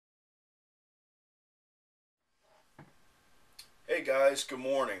Hey guys, good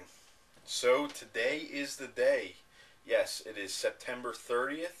morning. So today is the day. Yes, it is September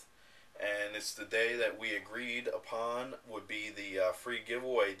 30th, and it's the day that we agreed upon would be the free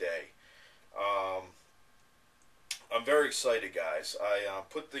giveaway day. Um, I'm very excited, guys. I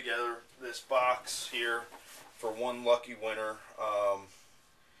put together this box here for one lucky winner.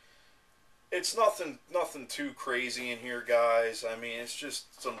 It's nothing too crazy in here, guys. I mean, it's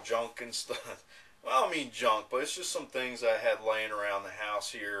just some junk and stuff. Well, I mean junk, but it's just some things I had laying around the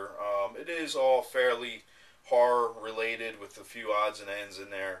house here. It is all fairly horror related with a few odds and ends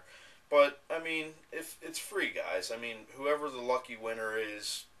in there. But, I mean, if it's free, guys. I mean, whoever the lucky winner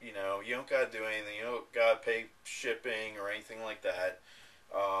is, you don't got to do anything. You don't got to pay shipping or anything like that.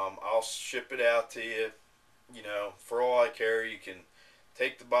 I'll ship it out to you. For all I care, you can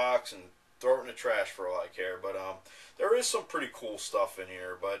take the box and throw it in the trash for all I care. But there is some pretty cool stuff in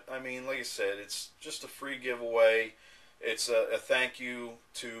here. But I mean, like I said, it's just a free giveaway. It's a thank you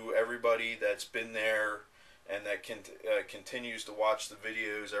to everybody that's been there and that continues to watch the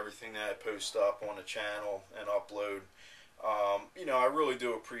videos, everything that I post up on the channel and upload. I really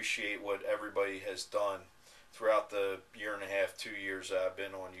do appreciate what everybody has done throughout the year and a half, 2 years that I've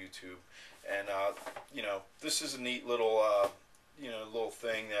been on YouTube. And, this is a neat little little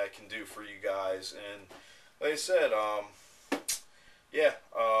thing that I can do for you guys. And like I said,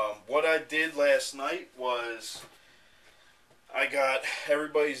 what I did last night was I got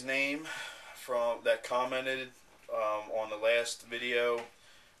everybody's name from that commented on the last video,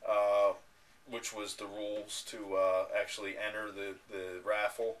 which was the rules to actually enter the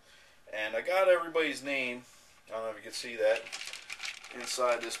raffle. And I got everybody's name. I don't know if you can see that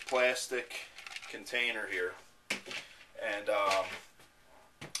inside this plastic container here. And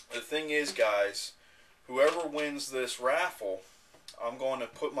the thing is, guys, whoever wins this raffle, I'm going to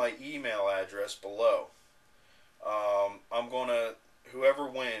put my email address below. Whoever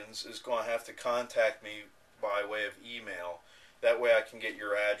wins is going to have to contact me by way of email. That way I can get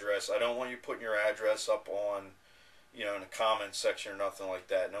your address. I don't want you putting your address up on, in the comments section or nothing like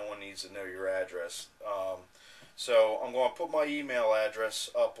that. No one needs to know your address. So I'm going to put my email address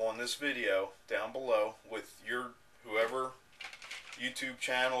up on this video down below with whoever YouTube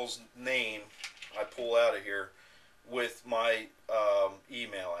channel's name I pull out of here with my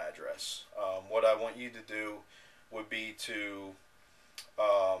email address. What I want you to do would be to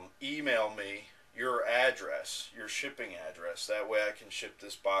email me your address, your shipping address. That way I can ship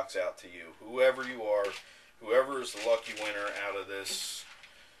this box out to you. Whoever you are, whoever is the lucky winner out of this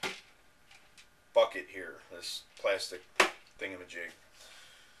bucket here, this plastic thingamajig.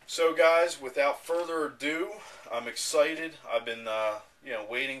 So guys, without further ado, I'm excited. I've been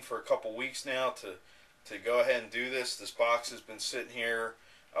waiting for a couple weeks now to go ahead and do this. This box has been sitting here.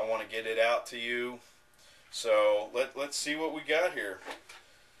 I want to get it out to you. So let's see what we got here.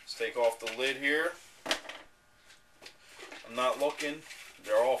 Let's take off the lid here. I'm not looking.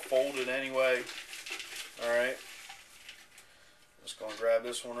 They're all folded anyway. Alright. Just going to grab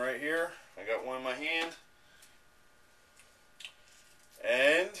this one right here. I got one in my hand.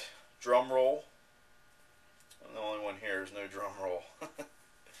 And drum roll. I'm the only one here. There's no drum roll.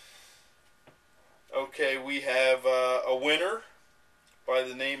 Okay, we have a winner by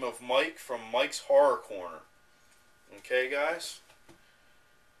the name of Mike from Mike's Horror Corner. Okay, guys?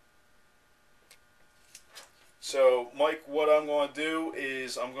 So, Mike, what I'm going to do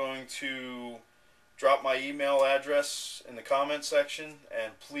is I'm going to drop my email address in the comment section,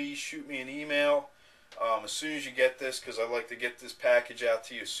 and please shoot me an email as soon as you get this, because I'd like to get this package out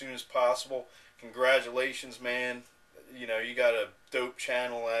to you as soon as possible. Congratulations, man. You got a dope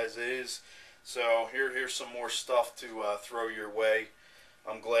channel as is. So here's some more stuff to throw your way.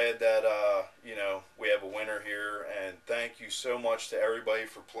 I'm glad that we have a winner here, and thank you so much to everybody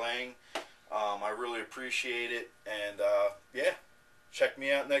for playing. I really appreciate it. And yeah, check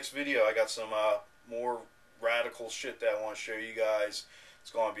me out next video. I got some more radical shit that I want to show you guys.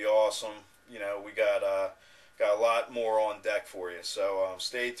 It's going to be awesome. We got a lot more on deck for you. So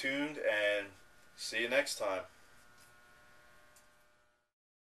stay tuned and see you next time.